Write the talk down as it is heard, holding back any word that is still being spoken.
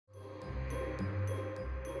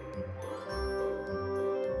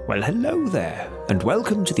Well, hello there, and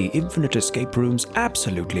welcome to the Infinite Escape Room's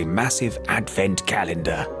absolutely massive Advent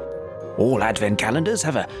calendar. All Advent calendars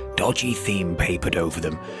have a dodgy theme papered over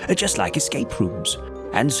them, just like escape rooms.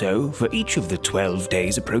 And so, for each of the 12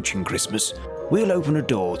 days approaching Christmas, we'll open a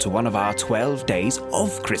door to one of our 12 days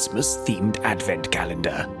of Christmas themed Advent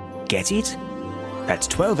calendar. Get it? That's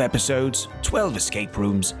 12 episodes, 12 escape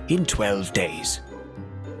rooms in 12 days.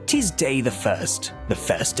 'Tis day the first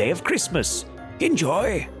day of Christmas.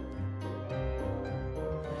 Enjoy!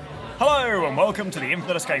 Hello and welcome to the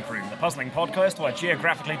Infinite Escape Room, the puzzling podcast where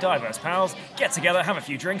geographically diverse pals get together, have a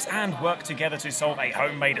few drinks and work together to solve a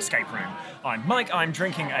homemade escape room. I'm Mike, I'm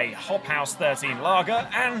drinking a Hop House 13 lager,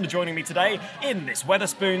 and joining me today in this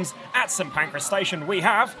Wetherspoons at St Pancras Station we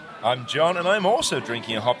have... I'm John, and I'm also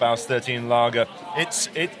drinking a Hop House 13 lager. It's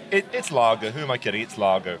lager. Who am I kidding? It's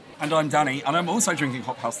lager. And I'm Danny, and I'm also drinking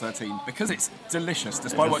Hop House 13 because it's delicious,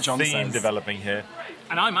 despite what John theme says. Developing here.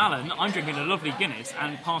 And I'm Alan, I'm drinking a lovely Guinness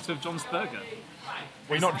and part of John's burger.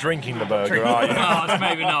 Well, you're not drinking the burger, are you? Oh,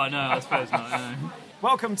 maybe not, no, I suppose not, no.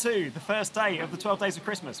 Welcome to the first day of the 12 Days of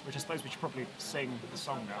Christmas, which I suppose we should probably sing the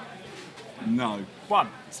song now. No. 1,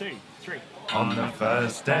 2, 3. On the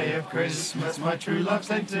first day of Christmas, my true love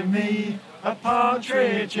sent to me a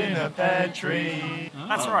partridge in a pear tree.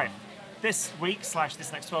 That's right. This week, /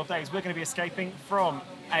 this next 12 days, we're going to be escaping from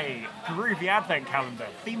a groovy advent calendar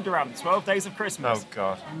themed around the 12 days of Christmas. Oh,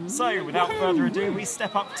 God. So, without further ado, we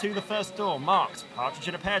step up to the first door, marked Partridge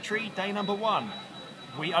in a Pear Tree, day number 1.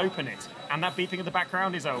 We open it, and that beeping in the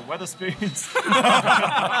background is a Wetherspoons.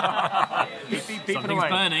 Beep, beep, beeping Something's away.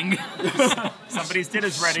 burning. Somebody's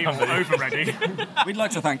dinner's ready or over ready. We'd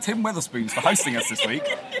like to thank Tim Wetherspoons for hosting us this week.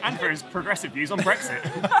 And for his progressive views on Brexit.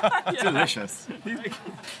 Delicious.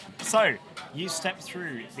 So, you step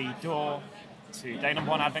through the door to day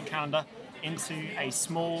number 1 advent calendar into a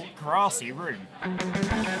small grassy room.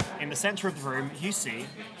 In the centre of the room, you see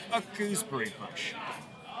a gooseberry bush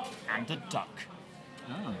and a duck.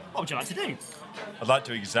 What would you like to do? I'd like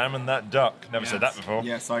to examine that duck. Never said that before.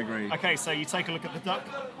 Yes, I agree. Okay, so you take a look at the duck.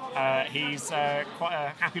 He's quite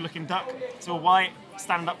a happy-looking duck. It's all white,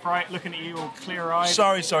 standing upright, looking at you, all clear-eyed.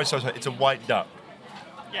 Sorry. It's a white duck.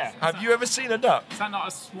 Yeah. Have you ever seen a duck? Is that not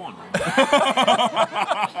a swan?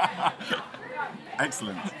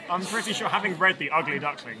 Excellent. I'm pretty sure, having read The Ugly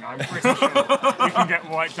Duckling, I'm pretty sure you can get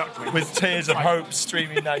white duckling. With tears of hope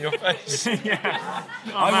streaming down your face. Yeah.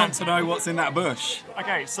 Oh, I man. want to know what's in that bush.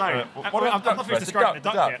 Okay, so what I'm about the not duck finished first? describing The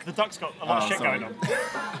the duck duck. yet. The duck's got a lot of shit sorry. going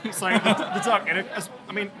on. So the duck,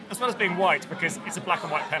 as well as being white, because it's a black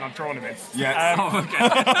and white pen I've drawn him in, Yes.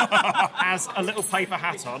 has a little paper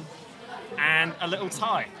hat on and a little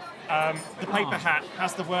tie. The paper hat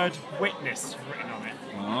has the word witness written on it.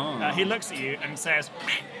 He looks at you and says,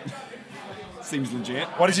 Seems legit.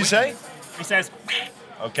 What does he say? he says,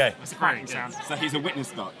 Okay. it's a cracking sound. So he's a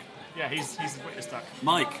witness duck. Yeah, he's a witness duck.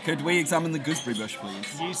 Mike, could we examine the gooseberry bush,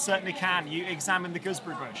 please? You certainly can. You examine the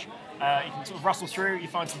gooseberry bush. You can sort of rustle through, you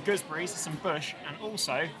find some gooseberries, some bush, and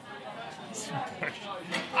also some bush.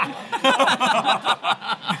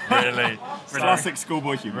 Really? Classic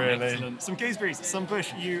schoolboy humour. Really? Some gooseberries, some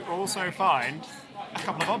bush. You also find a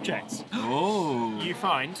couple of objects. Oh. You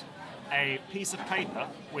find a piece of paper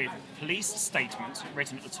with police statement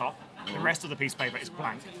written at the top. The rest of the piece of paper is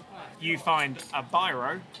blank. You find a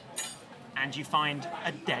biro, and you find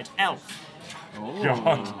a dead elf.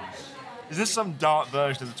 God. Is this some dark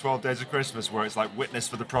version of the 12 Days of Christmas where it's like witness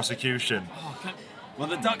for the prosecution? Well,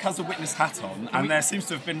 the duck has a witness hat on, and there seems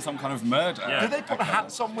to have been some kind of murder. Do they put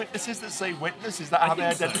hats on witnesses that say witness? Is that how they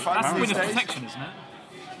identify That's them these witness days? protection, isn't it?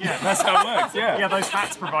 That's how it works, yeah. Yeah, those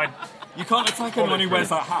hats provide. You can't attack anyone who wears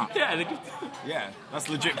that hat. Yeah, Yeah, that's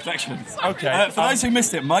legit protection. Okay. For those who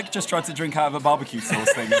missed it, Mike just tried to drink out of a barbecue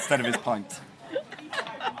sauce thing instead of his pint.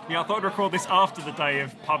 Yeah, I thought I'd record this after the day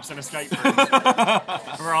of pubs and escape rooms,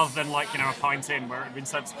 rather than a pint in where it'd been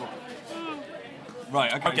sensible.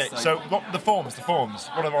 Right, Okay, so what the forms?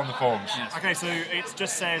 What are on the forms? Yes. Okay, so it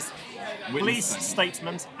just says police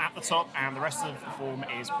statement at the top, and the rest of the form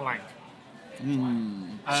is blank.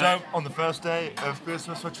 So, on the first day of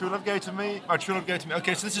Christmas, my true love gave to me.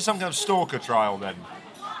 Okay, so this is some kind of stalker trial then?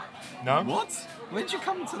 No? What? Where'd you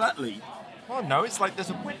come to that leap? Well, no, it's like there's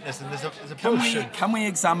a witness and there's a bush. Can we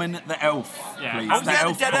examine the elf, Yeah. please? How's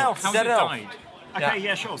the dead elf? How's Dead it elf. died? Okay,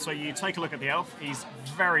 yeah, sure. So you take a look at the elf. He's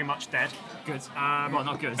very much dead. Good. Well,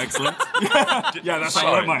 not good. Excellent. Yeah, that's how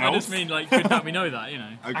I Sorry. like my I elf. just mean, good that we know that, you know.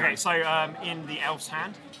 Okay, so in the elf's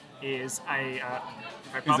hand is a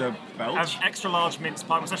belch? extra large mince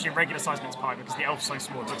pie. Well, it's actually a regular sized mince pie because the elf's so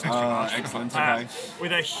small it looks extra large. Excellent, okay.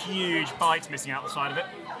 With a huge bite missing out the side of it.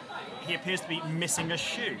 He appears to be missing a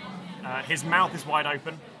shoe. His mouth is wide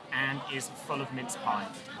open, and is full of mince pie.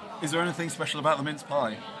 Is there anything special about the mince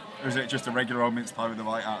pie? Or is it just a regular old mince pie with a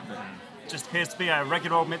bite out of it? Just appears to be a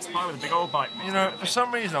regular old mince pie with a big old bite. You know, for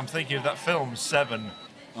some reason I'm thinking of that film Seven.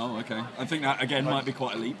 Oh, okay. I think that, again, might be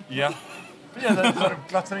quite a leap. Yeah. But yeah, that sort of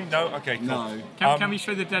gluttony. No. Okay. Cool. No. Can we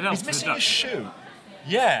show the dead elf He's to the missing duck? a shoe.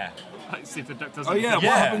 Yeah. Let's see if the duck doesn't. Oh, yeah. What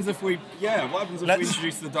Yeah. happens if we... Yeah, what happens if we Let's-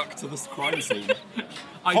 introduce the duck to this crime scene?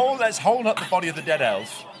 Let's hold up the body of the dead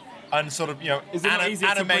elf and sort of, Is it not easier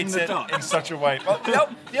to bring animate the it duck? in such a way. Well,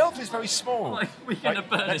 the elf is very small. We're gonna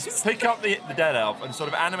burn Let's it. pick up the dead elf and sort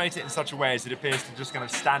of animate it in such a way as it appears to just kind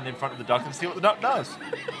of stand in front of the duck and see what the duck does.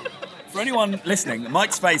 For anyone listening,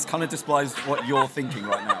 Mike's face kind of displays what you're thinking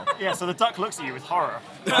right now. Yeah, so the duck looks at you with horror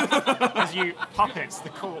as you puppets the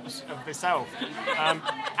corpse of this elf.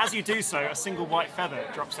 As you do so, a single white feather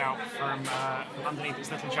drops out from underneath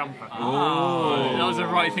its little jumper. Oh, that was the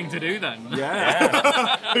right thing to do then.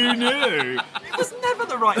 Yeah. Who knew? It was never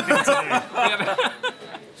the right thing to do.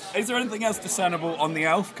 Is there anything else discernible on the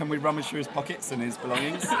elf? Can we rummage through his pockets and his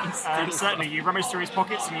belongings? Certainly, you rummage through his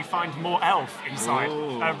pockets and you find more elf inside.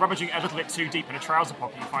 Rummaging a little bit too deep in a trouser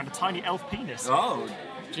pocket, you find a tiny elf penis. Oh,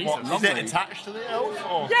 Jesus. Is lovely. it attached to the elf?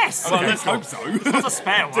 Or? Yes! Well, Okay, let's cool. hope so. There's a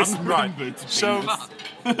spare one. Right.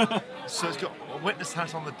 So it's got a witness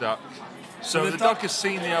hat on the duck. So the the duck- duck has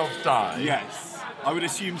seen the elf die. Yes, I would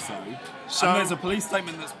assume so. So- And there's a police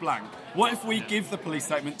statement that's blank. What if we give the police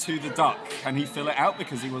statement to the duck? Can he fill it out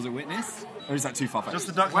because he was a witness? Or is that too far-fetched? Does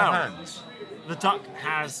the duck Well- have hands? The duck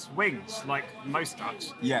has wings, like most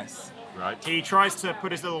ducks. Yes. Right. He tries to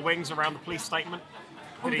put his little wings around the police statement,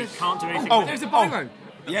 but he can't do anything Oh, with There's it. a biro.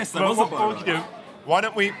 Yes, there Well, was a what we do? Why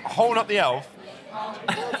don't we hold up the elf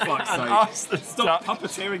Fuck's and sake. ask the Stop duck,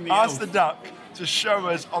 puppeteering the ask elf. the duck to show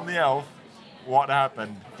us on the elf what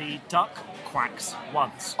happened? The duck quacks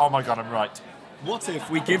once. Oh my god, I'm right. What if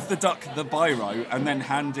we give the duck the biro and then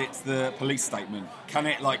hand it the police statement? Can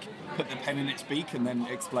it, like, put the pen in its beak and then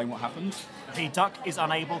explain what happened? The duck is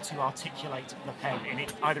unable to articulate the pen in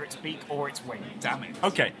either its beak or its wing. Damn it.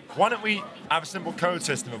 Okay, why don't we have a simple code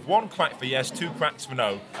system of 1 quack for yes, 2 quacks for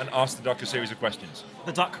no, and ask the duck a series of questions.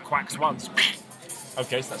 The duck quacks once.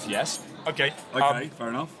 Okay, so that's yes. Okay. Okay, fair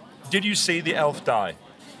enough. Did you see the elf die?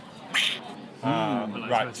 Well, that's where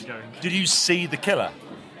Right. it's going. Did you see the killer?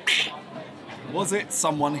 Was it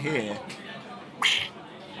someone here?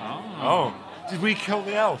 Oh. Did we kill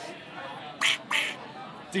the elf?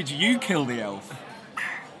 Did you kill the elf?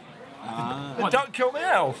 The duck killed the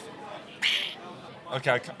elf?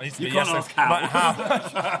 Okay, I need to You be can't yes. ask how. Like,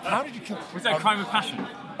 how did you kill? Was that a crime of passion?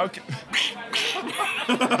 Okay.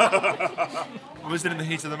 Was it in the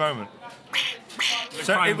heat of the moment?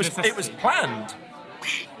 So crime it of was necessity. planned.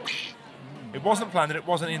 It wasn't planned and it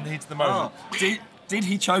wasn't in the heat of the moment. Oh, did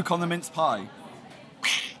he choke on the mince pie?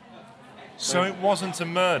 So it wasn't a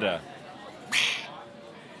murder.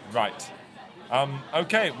 Right.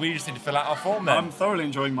 Okay, we just need to fill out our form then. I'm thoroughly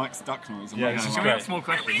enjoying Mike's duck noise. Yeah, this is Can we great. have small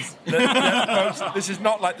questions? Folks, this is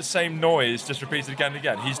not like the same noise just repeated again and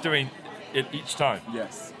again. He's doing it each time.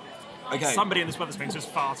 Yes. Okay. Somebody in this Weatherspoons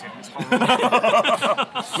just farted. It's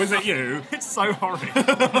horrible. Was it you? It's so horrid.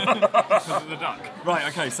 Because of the duck. Right,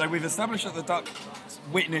 okay, so we've established that the duck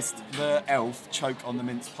witnessed the elf choke on the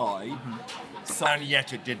mince pie. So, And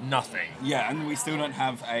yet it did nothing. yeah, and we still don't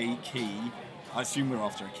have a key. I assume we're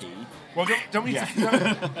after a key. Well, don't we need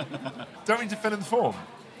don't we need to fill in the form?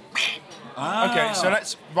 Okay, so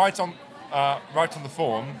let's write on the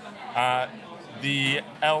form. The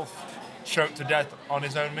elf choked to death on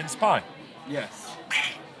his own mince pie. Yes.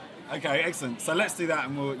 Okay, excellent. So let's do that,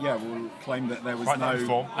 and we'll claim that there was Write that in the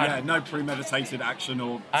form. no premeditated action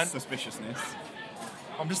or And- suspiciousness.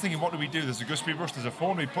 I'm just thinking, what do we do? There's a gooseberry bush. There's a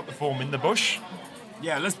form. We put the form in the bush.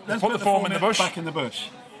 Yeah, let's Put put the form in the bush. back in the bush.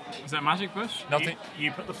 Was that a magic bush? Nothing.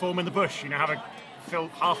 You put the form in the bush. You now have a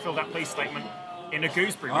half-filled out police statement in a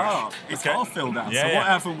gooseberry bush. Ah, it's Okay. half filled out. Yeah, so yeah. what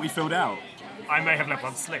haven't we filled out? I may have let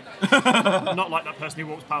one slip. Not like that person who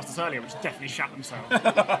walked past us earlier, which definitely shat themselves in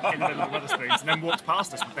the middle of the Weatherspoons and then walked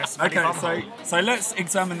past us with their smelly Okay, bumhole. so let's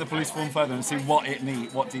examine the police form further and see what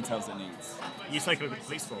details it needs. You take a look at the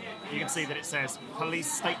police form. You can see that it says police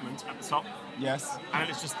statement at the top, Yes. and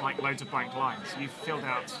it's just like loads of blank lines. You've filled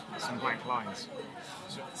out some blank lines.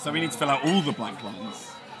 So we need to fill out all the blank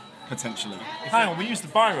lines, potentially. Hang on, we used the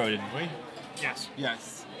biro, didn't we? Yes.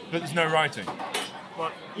 Yes. But there's no writing.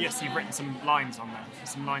 Well, yes, you've written some lines on there.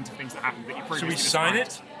 Some lines of things that happened that you previously Should we sign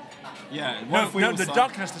described. it? Yeah. what No, if we no, all the sign-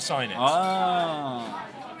 duck has to sign it. Ah.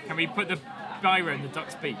 Can we put the biro in the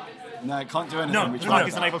duck's beak? No, it can't do anything. No, we The tried duck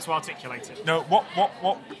is that. unable to articulate it. No,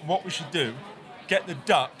 what we should do? Get the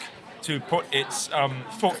duck to put its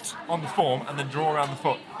foot on the form and then draw around the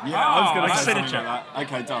foot. Yeah, I was going like to say something signature. like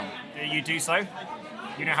that. Okay, done. You do so.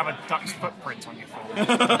 You now have a duck's footprint on your form.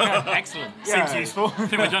 Excellent. Yeah. Seems useful. I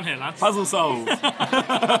think we're done here, lads. Puzzle solved.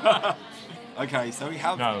 Okay, so we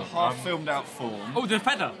have No, half filmed out form. Oh, the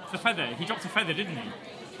feather. The feather. He dropped a feather, didn't he?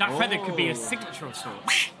 That feather could be a signature of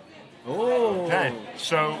sorts. Oh. Okay,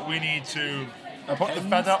 so we need to put the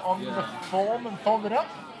feather on the form and fold it up?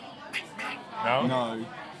 No? No.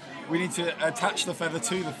 We need to attach the feather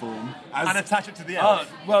to the form. And attach it to the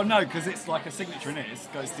elf. Well, no, because it's like a signature in it. It's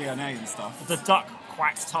got its DNA and stuff. The duck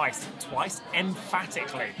quacks twice,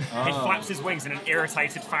 emphatically. He flaps his wings in an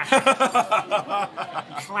irritated fashion.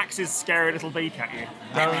 Clacks his scary little beak at you.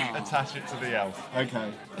 Don't attach it to the elf.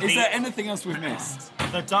 Okay. Is there anything else we've missed?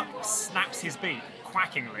 The duck snaps his beak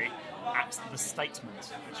quackingly at the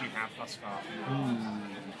statement that you have thus far.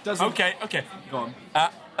 Does it... Okay. Go on.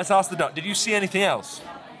 Let's ask the duck. Did you see anything else?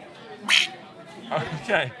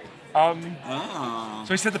 Okay. So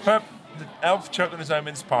he said the elf choked on his own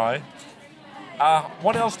mince pie.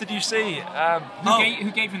 What else did you see?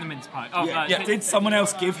 Who gave him the mince pie? Oh, Yeah. Did someone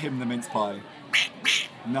else give him the mince pie?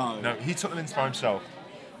 No. No, he took the mince pie himself.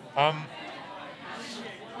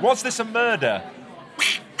 Was this a murder?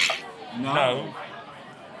 No.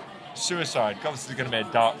 Suicide. God, this is going to be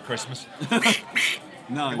a dark Christmas.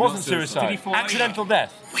 No. It wasn't suicide. Did he fall Accidental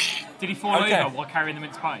death. Did he fall Okay. over while carrying the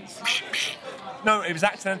mince pies? No, it was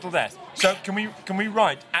accidental death. So can we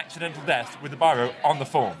write accidental death with the biro on the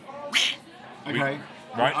form? Okay.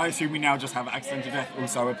 Right. I assume we now just have accidental death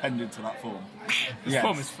also appended to that form. This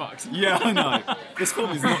form is fucked. Yeah, I know. This form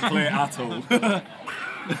is not clear at all.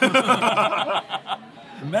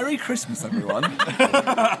 Merry Christmas, everyone.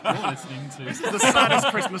 You're listening to. This is the saddest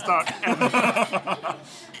Christmas duck ever.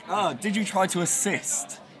 Did you try to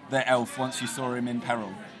assist the elf once you saw him in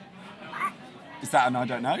peril? Is that an I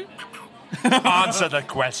don't know? Answer the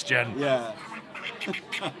question. Yeah.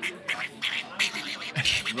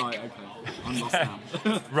 Right, okay. I'm lost now.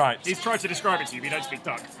 Right. He's tried to describe it to you, but you don't speak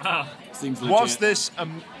duck. Seems legit.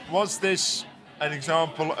 Was this an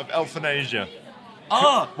example of elfanasia?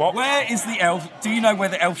 What? Where is the elf? Do you know where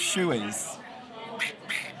the elf's shoe is?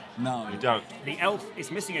 No. You don't. The elf is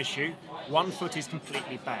missing a shoe. One foot is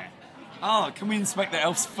completely bare. Can we inspect the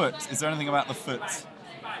elf's foot? Is there anything about the foot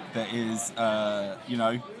that is, No,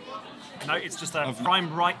 it's just a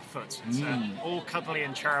prime right foot. It's all cuddly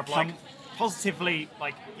and cherub-like. Positively,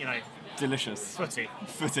 delicious? footy.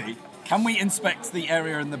 Footy. Can we inspect the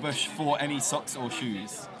area in the bush for any socks or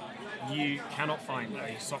shoes? You cannot find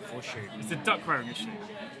a sock or shoe. Is the duck wearing a shoe?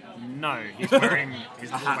 No, he's wearing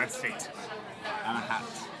his little hat. web feet. And a hat.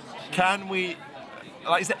 Can we?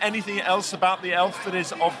 Is there anything else about the elf that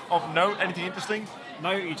is of note? Anything interesting?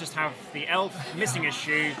 No, you just have the elf missing a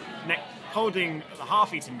shoe, holding the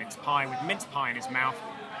half-eaten mince pie with mince pie in his mouth,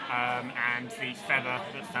 and the feather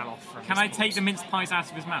that fell off from Can his I take corpse. the mince pies out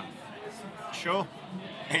of his mouth? Sure.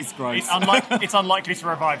 It's gross. It's unlikely to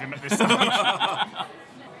revive him at this stage.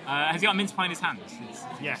 Has he got a mince pie in his hands?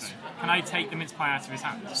 Yes. Can I take the mince pie out of his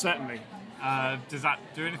hands? Certainly. Does that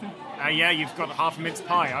do anything? Yeah, you've got half a mince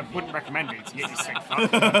pie. I wouldn't recommend it to get you sick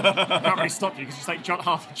fuck. I can't really stop you because you take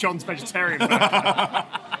half of John's vegetarian burger.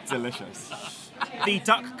 Delicious. The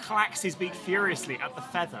duck clacks his beak furiously at the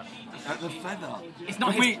feather. At the feather. It's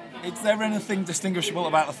not Is there anything distinguishable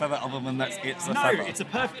about the feather other than that it's a No, feather? it's a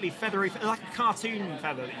perfectly feathery, like a cartoon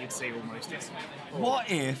feather that you'd see almost. What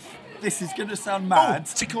if this is going to sound mad?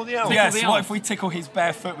 Tickle the elf. Yes, the what elf. if we tickle his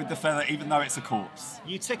bare foot with the feather even though it's a corpse?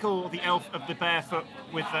 You tickle the elf of the barefoot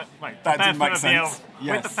with the That barefoot didn't make of the sense. elf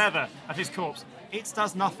Yes. with the feather of his corpse. It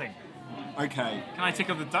does nothing. Okay. Can I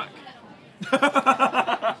tickle the duck?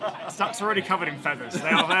 Ducks are already covered in feathers. They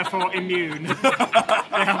are therefore immune. They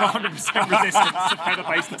have 100% resistance to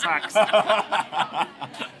feather-based attacks. I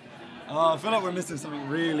feel like we're missing something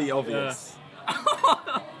really obvious.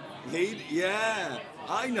 Yeah,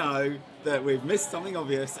 I know that we've missed something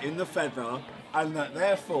obvious in the feather, and that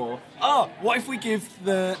therefore... what if we give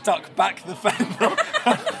the duck back the feather?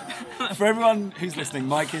 For everyone who's listening,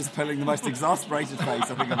 Mike is pulling the most exasperated face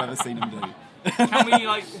I think I've ever seen him do. Can we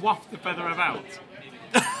waft the feather about?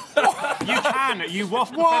 You can. You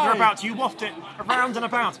waft the feather about. You waft it around and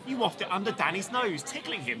about. You waft it under Danny's nose,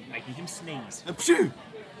 tickling him, making him sneeze. Phew!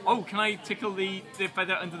 Oh, can I tickle the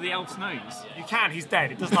feather under the elf's nose? You can. He's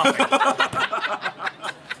dead. It does nothing.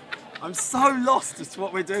 I'm so lost as to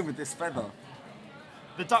what we're doing with this feather.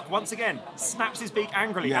 The duck once again snaps his beak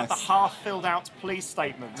angrily at the Yes. half-filled-out police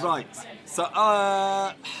statement. Right, so,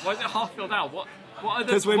 Why is it half filled out? What are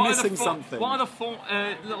the? 'Cause we're what are missing the something. What are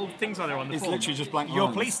the little things are there on the it's form? literally just blank Your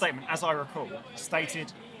lines. police statement, as I recall,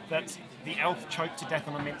 stated that the elf choked to death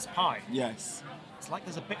on a mince pie. Yes. It's like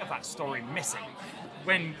there's a bit of that story missing.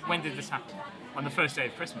 When did this happen? On the first day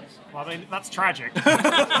of Christmas. Well, I mean, that's tragic.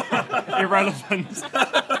 Irrelevant.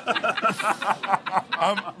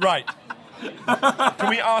 Right. Can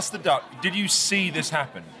we ask the duck, did you see this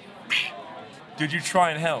happen? Did you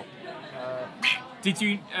try and help? Did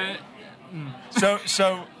you?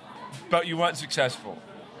 But you weren't successful.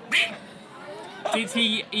 Did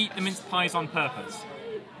he eat the mince pies on purpose?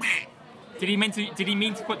 Did he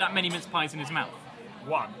mean to put that many mince pies in his mouth?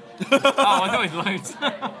 One. Oh, I thought it was loads.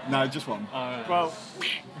 No, just one. Well,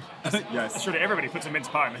 Yes. surely everybody puts a mince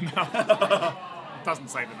pie in their mouth. Doesn't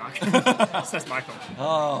say the duck. Says Michael.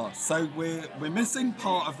 Oh, so we're missing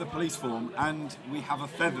part of the police form, and we have a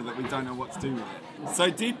feather that we don't know what to do with it. So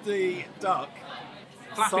did the duck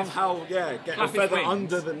Flap his- somehow, get a flap his feather wings.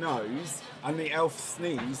 under the nose, and the elf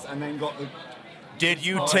sneezed, and then got the... Did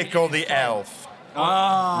you tickle the elf?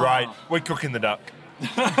 Right, we're cooking the duck.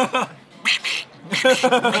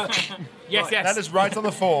 Yes, yes. That is right on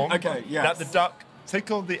the form. Okay, yes. That the duck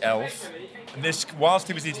tickled the elf, and this whilst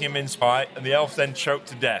he was eating a mince pie, and the elf then choked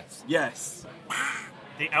to death. Yes.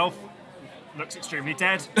 The elf looks extremely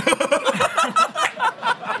dead.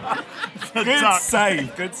 Good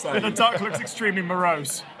save, good The save. duck looks extremely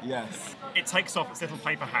morose. Yes. It takes off its little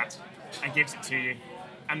paper hat and gives it to you,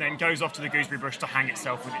 and then goes off to the gooseberry bush to hang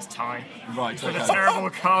itself with its tie. Right, For the okay. terrible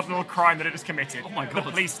cardinal crime that it has committed. Oh my The God.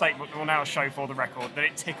 police statement will now show for the record that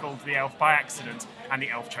it tickled the elf by accident and the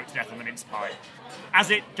elf choked to death on the mince pie. As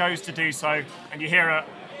it goes to do so, and you hear a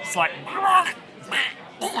slight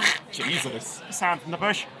Jesus. sound from the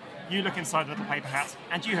bush, you look inside the little paper hat,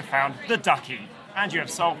 and you have found the ducky, and you have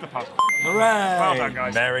solved the puzzle. Hooray! Well done,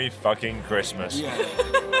 guys. Merry fucking Christmas. Yeah.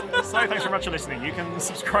 So thanks very much for listening. You can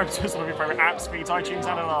subscribe to us on all your favourite apps, feeds, iTunes,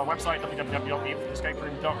 and on our website,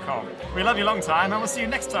 www.theinfiniteescaperoom.com. We love you long time, and we'll see you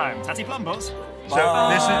next time. Tatty Plumbos. So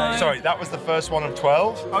that was the first one of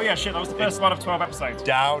 12. Oh yeah, shit, that was the first one of 12 episodes.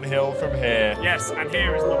 Downhill from here. Yes, and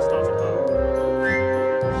here is not starting time.